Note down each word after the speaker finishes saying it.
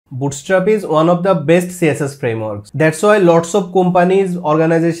Bootstrap is one of the best CSS frameworks. That's why lots of companies,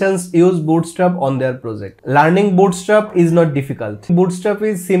 organizations use Bootstrap on their project. Learning Bootstrap is not difficult. Bootstrap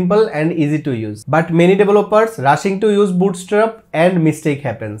is simple and easy to use. But many developers rushing to use Bootstrap and mistake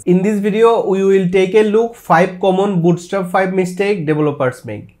happens. In this video, we will take a look 5 common Bootstrap 5 mistake developers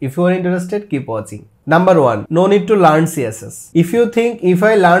make. If you are interested, keep watching. Number 1. No need to learn CSS. If you think if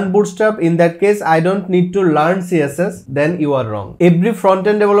I learn Bootstrap, in that case I don't need to learn CSS, then you are wrong. Every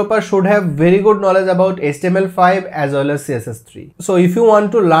front-end developer should have very good knowledge about HTML5 as well as CSS3. So if you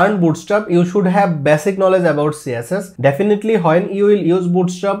want to learn Bootstrap, you should have basic knowledge about CSS. Definitely when you will use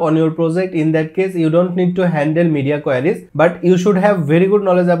Bootstrap on your project, in that case you don't need to handle media queries, but you should have very good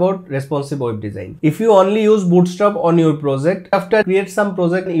knowledge about responsive web design. If you only use Bootstrap on your project, after create some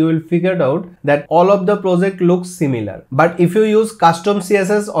project, you will figure out that all of the project looks similar. But if you use custom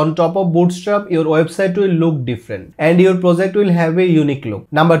CSS on top of Bootstrap, your website will look different and your project will have a unique look.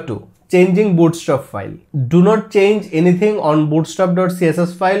 Number 2. Changing Bootstrap file. Do not change anything on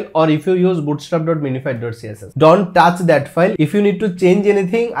bootstrap.css file, or if you use bootstrap.minified.css. Don't touch that file. If you need to change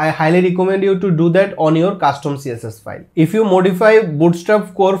anything, I highly recommend you to do that on your custom CSS file. If you modify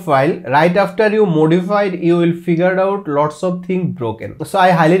Bootstrap core file, right after you modified, you will figure out lots of things broken. So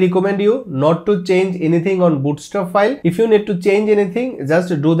I highly recommend you not to change anything on Bootstrap file. If you need to change anything, just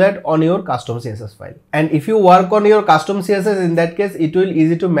do that on your custom CSS file. And if you work on your custom CSS, in that case, it will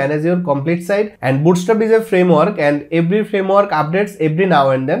easy to manage your complete site. And Bootstrap is a framework and every framework updates every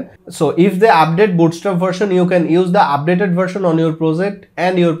now and then. So if they update Bootstrap version, you can use the updated version on your project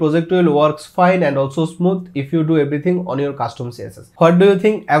and your project will works fine and also smooth if you do everything on your custom CSS. What do you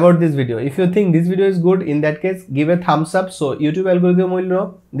think about this video? If you think this video is good, in that case give a thumbs up so YouTube algorithm will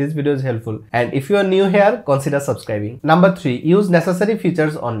know this video is helpful. And if you are new here, consider subscribing. Number 3. Use necessary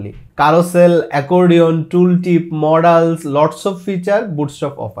features only. Carousel, accordion, tooltip, modals, lots of feature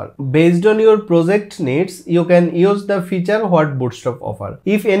Bootstrap offer. Based on your project needs, you can use the feature what Bootstrap offer.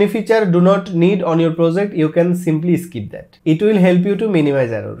 If any feature do not need on your project, you can simply skip that. It will help you to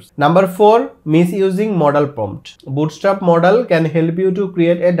minimize errors. Number 4. Misusing modal prompt. Bootstrap modal can help you to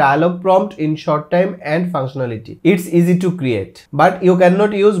create a dialog prompt in short time and functionality. It's easy to create, but you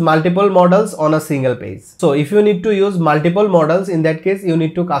cannot use multiple models on a single page. So if you need to use multiple models, in that case you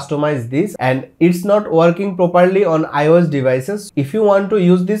need to customize this, and it's not working properly on iOS devices. If you want to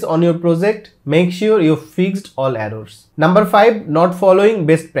use this on your project, make sure you fixed all errors. Number 5. Not following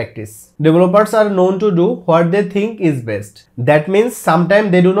best practice. Developers are known to do what they think is best. That means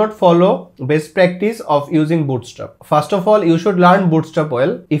sometimes they do not follow best practice of using Bootstrap. First of all, you should learn Bootstrap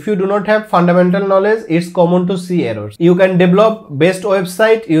well. If you do not have fundamental knowledge, it's common to see errors. You can develop best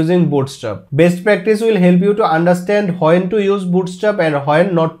website using Bootstrap. Best practice will help you to understand when to use Bootstrap and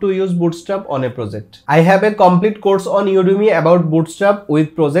when not to use Bootstrap on a project. I have a complete course on Udemy about Bootstrap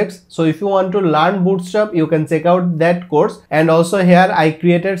with projects. So if you want to learn Bootstrap, you can check out that course. And also here I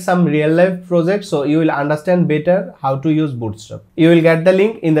created some real life projects, so you will understand better how to use Bootstrap. You will get the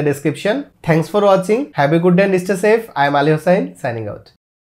link in the description. Thanks for watching. Have a good day and stay safe. I am Ali Hossain signing out.